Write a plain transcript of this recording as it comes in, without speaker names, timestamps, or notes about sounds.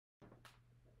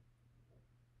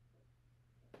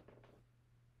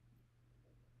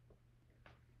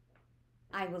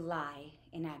I will lie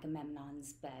in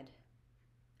Agamemnon's bed.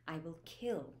 I will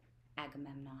kill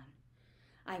Agamemnon.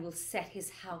 I will set his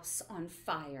house on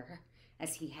fire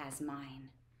as he has mine.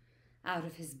 Out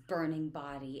of his burning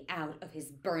body, out of his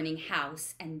burning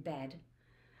house and bed,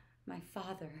 my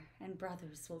father and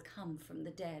brothers will come from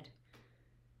the dead.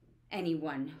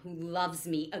 Anyone who loves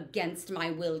me against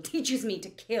my will teaches me to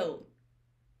kill.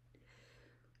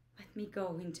 Let me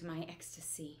go into my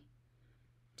ecstasy.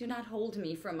 Do not hold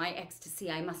me from my ecstasy.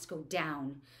 I must go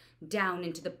down, down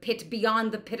into the pit,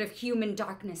 beyond the pit of human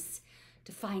darkness,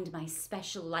 to find my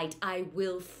special light. I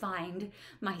will find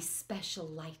my special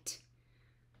light.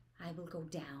 I will go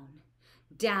down,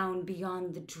 down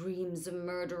beyond the dreams of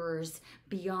murderers,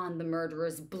 beyond the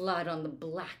murderer's blood on the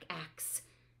black axe,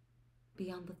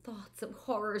 beyond the thoughts of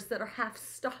horrors that are half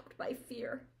stopped by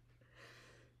fear,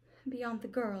 beyond the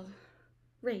girl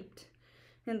raped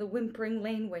in the whimpering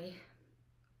laneway.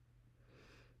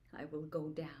 I will go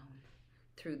down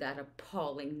through that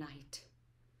appalling night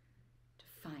to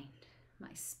find my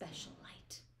special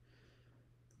light.